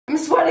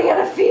sweating out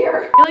of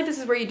fear. I feel like this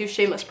is where you do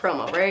shameless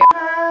promo, right?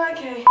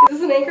 Okay. Is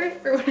this an anchor?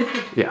 Or what is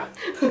it? Yeah.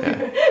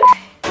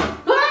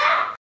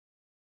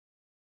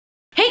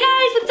 Hey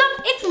guys, what's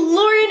up? It's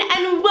Lauren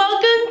and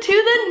welcome to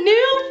the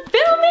new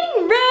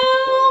filming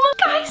room.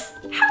 Guys,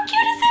 how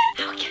cute is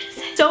it? How cute is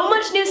it? So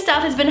much new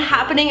stuff has been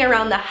happening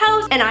around the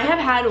house and I have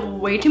had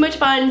way too much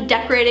fun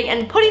decorating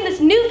and putting this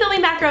new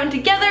filming background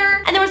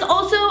together. And there was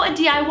also a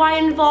DIY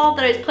involved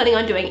that I was planning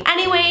on doing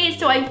anyway,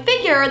 so I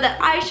figured that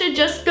I should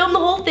just film the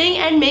whole thing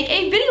and make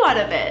a video out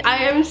of it.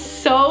 I am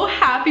so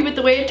happy with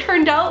the way it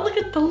turned out. Look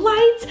at the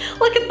lights,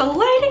 look at the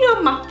lighting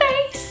on my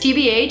face.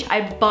 TBH,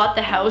 I bought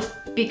the house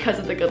because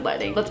of the good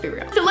lighting, let's be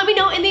real. So let me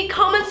know in the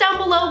comments down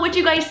below what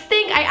you guys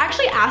think. I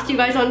actually asked you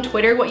guys on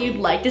Twitter what you'd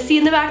like to see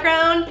in the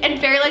background, and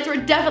fairy lights were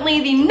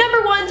definitely the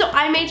 #1, so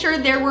I made sure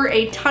there were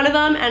a ton of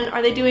them. And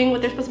are they doing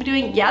what they're supposed to be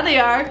doing? Yeah, they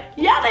are.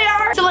 Yeah, they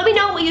are. So let me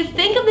know what you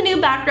think of the new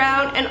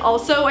background, and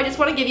also I just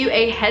want to give you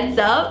a heads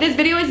up. This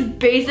video is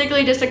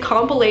basically just a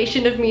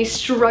compilation of me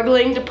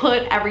struggling to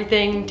put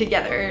everything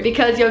together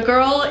because your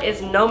girl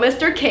is no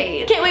Mr.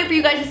 Kate. Can't wait for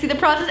you guys to see the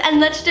process, and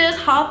let's just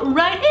hop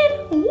right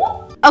in.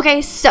 Whoop.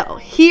 Okay, so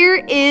here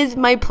is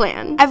my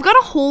plan. I've got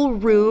a whole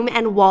room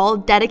and wall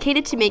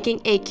dedicated to making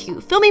a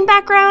cute filming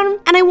background,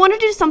 and I wanted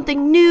to do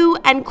something new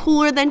and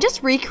cooler than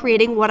just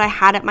recreating what I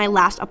had at my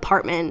last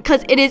apartment,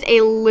 because it is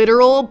a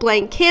literal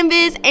blank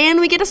canvas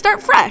and we get to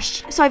start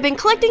fresh. So I've been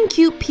collecting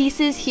cute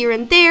pieces here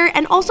and there,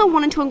 and also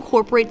wanted to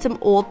incorporate some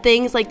old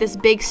things like this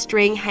big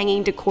string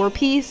hanging decor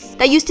piece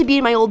that used to be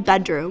in my old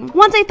bedroom.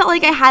 Once I felt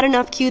like I had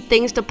enough cute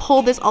things to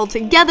pull this all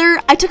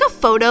together, I took a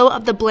photo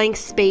of the blank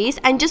space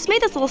and just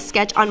made this little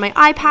sketch on my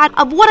iPad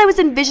of what I was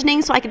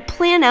envisioning so I could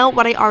plan out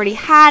what I already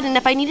had and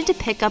if I needed to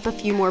pick up a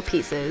few more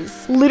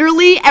pieces.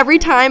 Literally every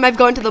time I've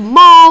gone to the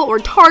mall or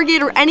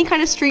Target or any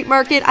kind of street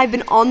market, I've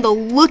been on the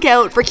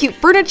lookout for cute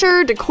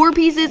furniture, decor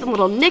pieces, and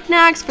little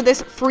knickknacks for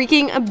this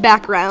freaking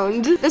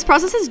background. This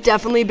process has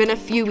definitely been a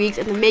few weeks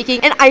in the making,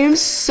 and I am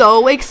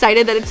so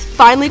excited that it's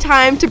finally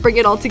time to bring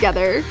it all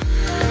together.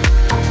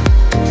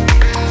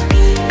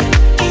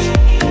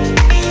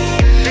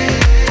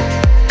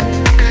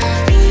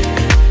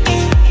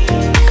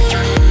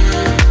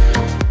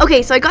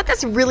 Okay, so I got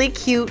this really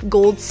cute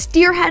gold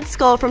steer head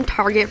skull from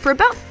Target for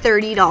about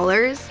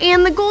 $30.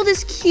 And the gold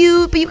is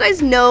cute, but you guys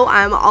know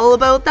I'm all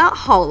about that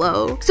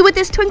hollow. So with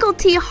this Twinkle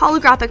Tea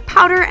holographic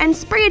powder and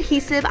spray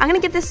adhesive, I'm gonna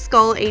give this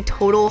skull a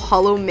total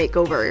hollow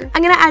makeover.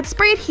 I'm gonna add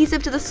spray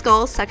adhesive to the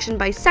skull section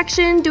by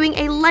section, doing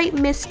a light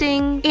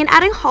misting, and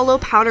adding hollow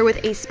powder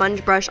with a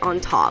sponge brush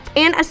on top.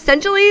 And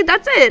essentially,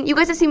 that's it. You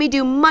guys have seen me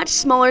do much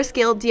smaller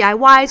scale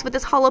DIYs with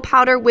this hollow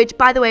powder, which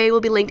by the way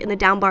will be linked in the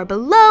down bar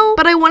below,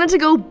 but I wanted to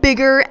go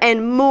bigger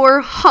and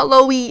more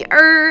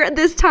hollowy-er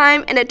this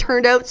time, and it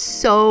turned out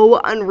so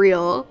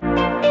unreal. Am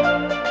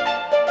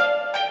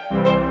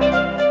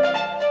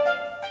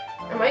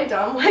I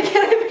dumb? Why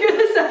can't I figure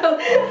this out?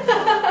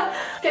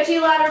 Sketchy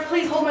ladder,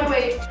 please hold my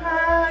weight.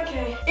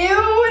 Okay.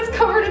 Ew, it's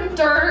covered in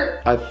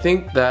dirt. I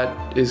think that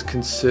is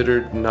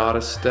considered not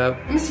a step.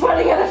 I'm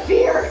sweating out of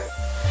fear.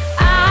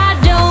 I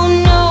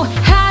don't know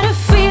how to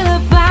feel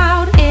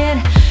about it.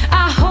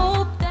 I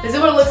hope that this is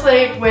what it looks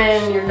like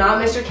when you're not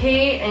Mr.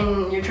 Kate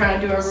and you're trying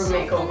to do a room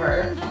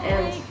makeover,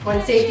 and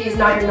when safety is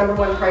not your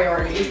 #1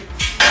 priority.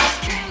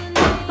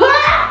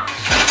 Ah!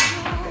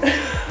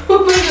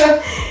 Oh my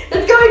god,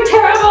 it's going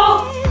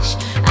terrible!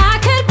 I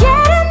could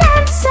get an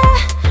answer,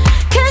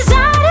 'cause I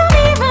don't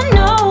even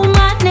know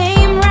my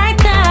name right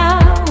now.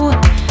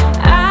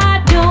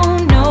 I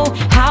don't know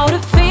how to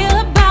feel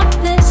about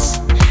this.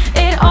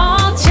 It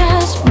all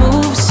just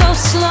moves so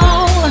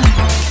slow.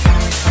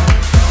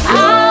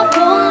 I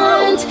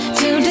want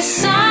to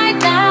decide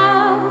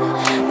now,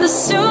 the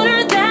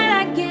sooner that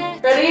I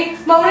get. Ready?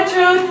 Moment of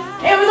truth.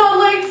 It was all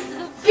linked.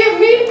 Give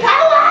me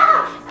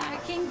power!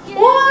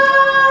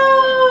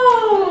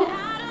 Whoa!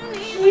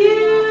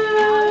 Cute!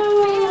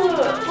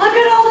 Look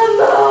at all the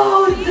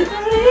modes!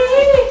 Ready?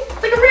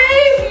 It's like a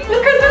rave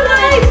with Christmas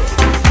lights!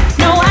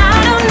 No, I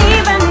don't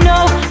even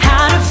know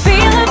how to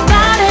feel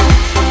about it.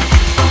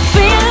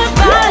 Feel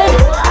about it.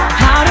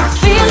 How to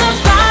feel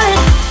about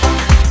it.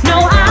 No,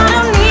 I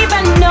don't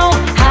even know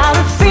how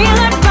to feel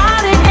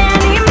about it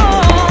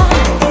anymore.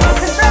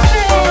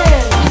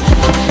 Construction!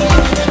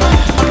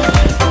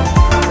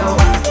 No.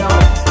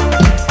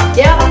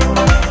 Yeah.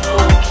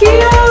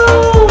 Cute!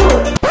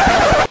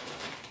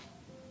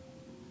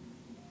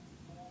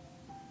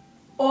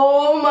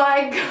 Oh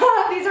my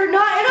god, these are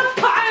not in a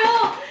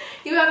pile!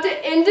 You have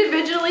to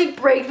individually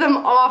break them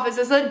off. Is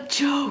this a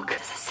joke?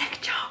 This is a sick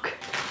joke.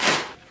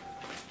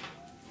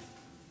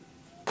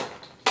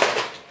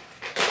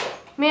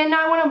 Man,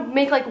 now I want to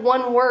make like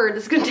one word.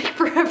 This is gonna take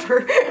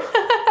forever.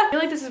 I feel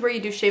like this is where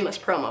you do shameless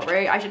promo,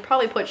 right? I should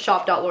probably put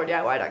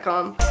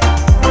shop.laurDIY.com.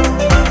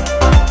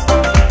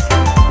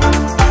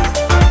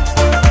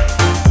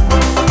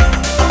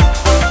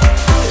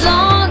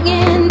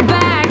 Longing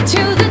back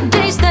to the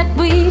days that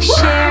we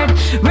shared.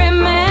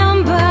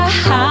 Remember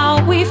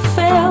how we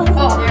felt.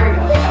 Oh, there we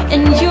go.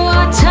 And your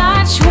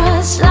touch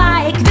was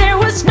like there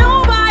was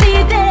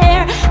nobody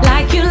there.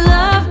 Like you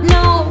loved no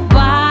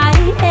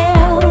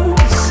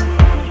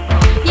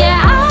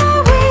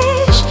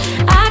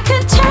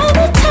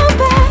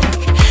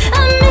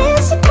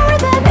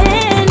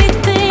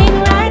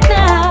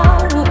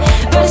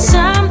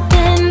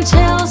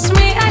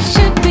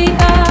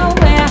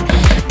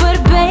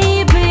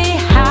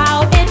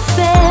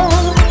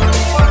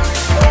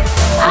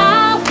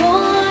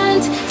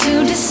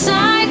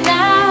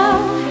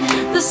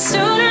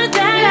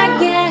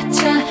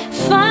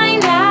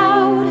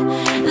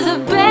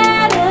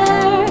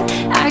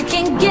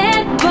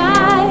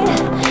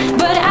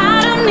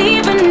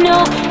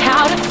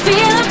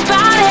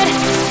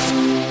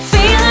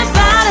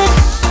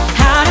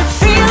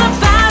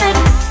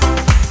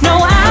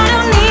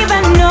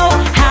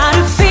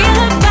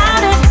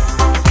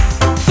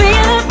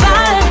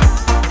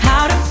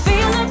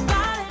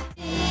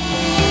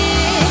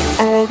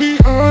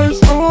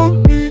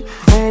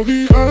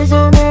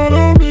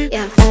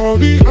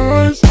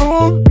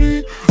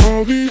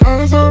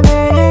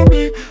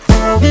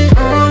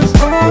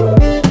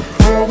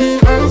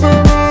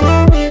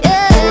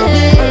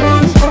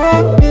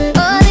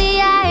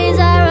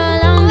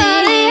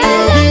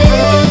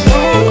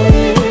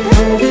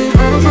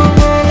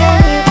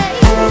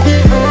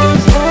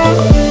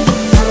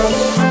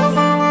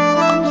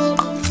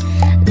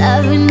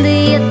loving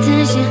the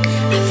attention.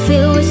 I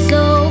feel we're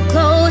so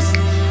close,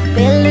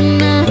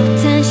 building up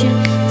tension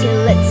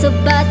till it's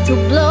about to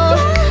blow.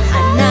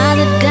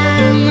 Another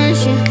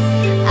dimension,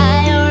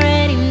 I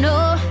already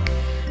know.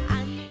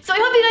 So I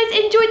hope you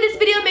guys enjoyed this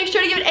video. Make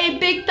sure to give it a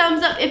big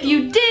thumbs up if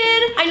you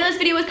did. I know this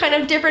video was kind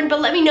of different, but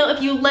let me know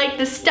if you like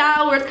the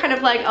style where it's kind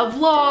of like a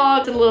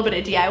vlog and a little bit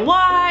of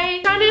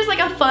DIY. Kind of just like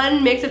a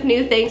fun mix of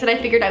new things that I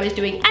figured I was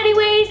doing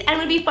anyways, and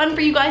would be fun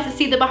for you guys to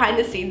see the behind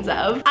the scenes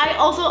of. I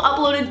also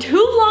uploaded 2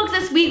 vlogs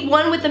this week,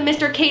 one with the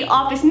Mr. Kate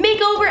office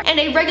makeover and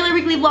a regular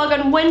weekly vlog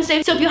on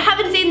Wednesday. So if you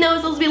haven't seen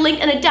those will be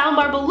linked in the down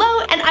bar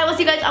below, and I will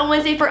see you guys on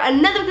Wednesday for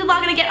another weekly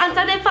vlog, and again on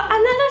Sunday for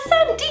another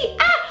Sunday.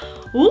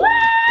 Woo!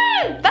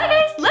 Bye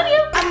guys, love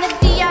you! I'm the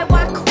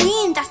DIY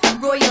queen, that's the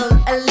royal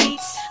elite.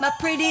 My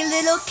pretty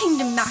little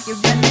kingdom out here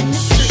running the